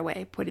skateboard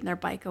away, putting their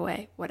bike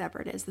away, whatever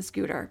it is, the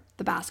scooter,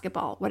 the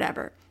basketball,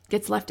 whatever.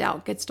 Gets left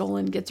out, gets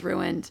stolen, gets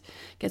ruined,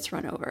 gets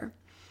run over.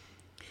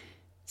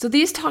 So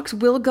these talks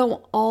will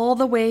go all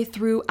the way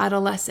through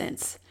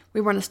adolescence.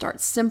 We want to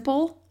start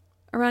simple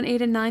around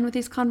 8 and 9 with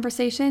these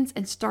conversations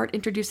and start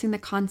introducing the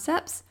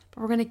concepts,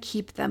 but we're going to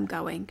keep them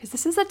going because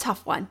this is a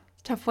tough one.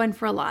 Tough one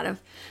for a lot of,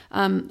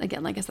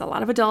 again, like I said, a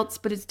lot of adults,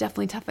 but it's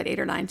definitely tough at 8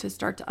 or 9 to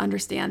start to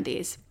understand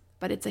these.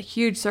 But it's a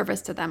huge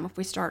service to them if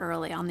we start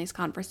early on these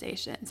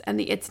conversations. And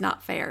the it's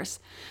not fairs,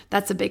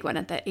 that's a big one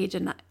at the age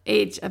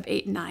of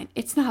 8 and 9.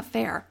 It's not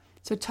fair.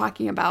 So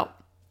talking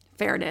about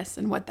fairness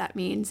and what that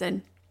means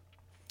and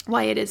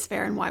why it is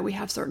fair and why we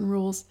have certain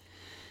rules.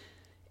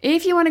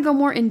 If you want to go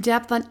more in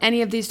depth on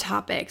any of these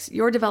topics,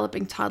 you're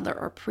developing toddler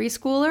or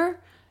preschooler,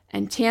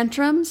 and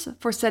tantrums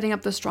for setting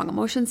up those strong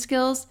emotion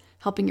skills,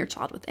 helping your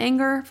child with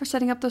anger for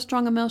setting up those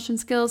strong emotion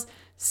skills,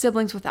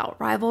 siblings without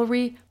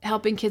rivalry,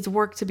 helping kids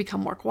work to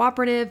become more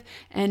cooperative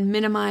and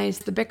minimize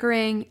the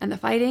bickering and the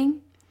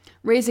fighting.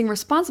 Raising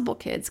responsible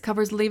kids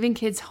covers leaving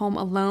kids home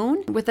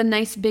alone with a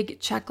nice big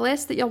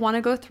checklist that you'll want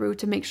to go through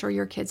to make sure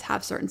your kids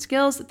have certain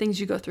skills, the things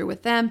you go through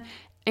with them,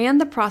 and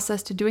the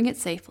process to doing it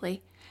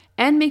safely,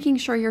 and making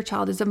sure your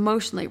child is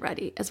emotionally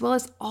ready, as well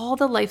as all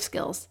the life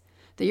skills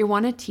that you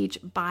want to teach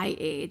by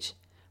age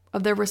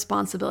of their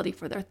responsibility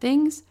for their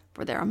things,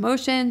 for their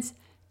emotions,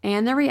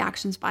 and their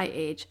reactions by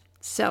age,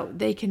 so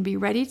they can be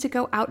ready to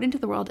go out into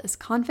the world as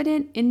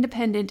confident,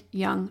 independent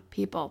young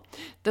people.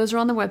 Those are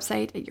on the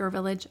website at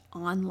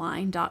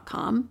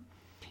yourvillageonline.com.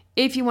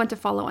 If you want to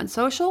follow on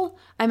social,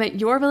 I'm at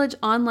Your Village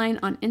Online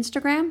on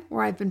Instagram,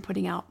 where I've been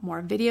putting out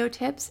more video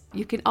tips.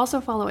 You can also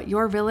follow at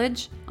Your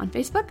Village on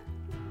Facebook.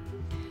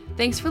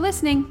 Thanks for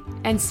listening,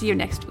 and see you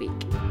next week.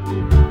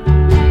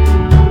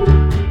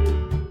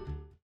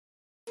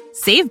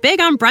 Save big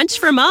on brunch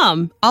for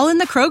mom, all in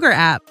the Kroger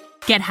app.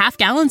 Get half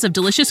gallons of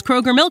delicious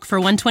Kroger milk for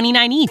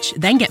 $1.29 each.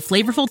 Then get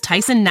flavorful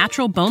Tyson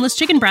natural boneless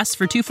chicken breasts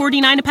for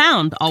 $2.49 a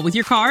pound, all with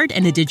your card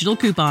and a digital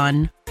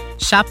coupon.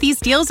 Shop these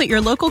deals at your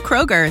local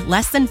Kroger,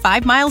 less than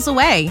 5 miles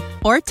away.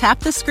 Or tap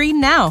the screen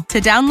now to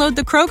download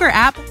the Kroger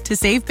app to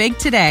save big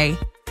today.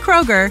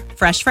 Kroger,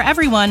 fresh for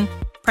everyone.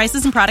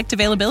 Prices and product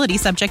availability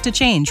subject to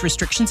change.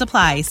 Restrictions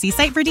apply. See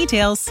site for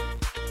details.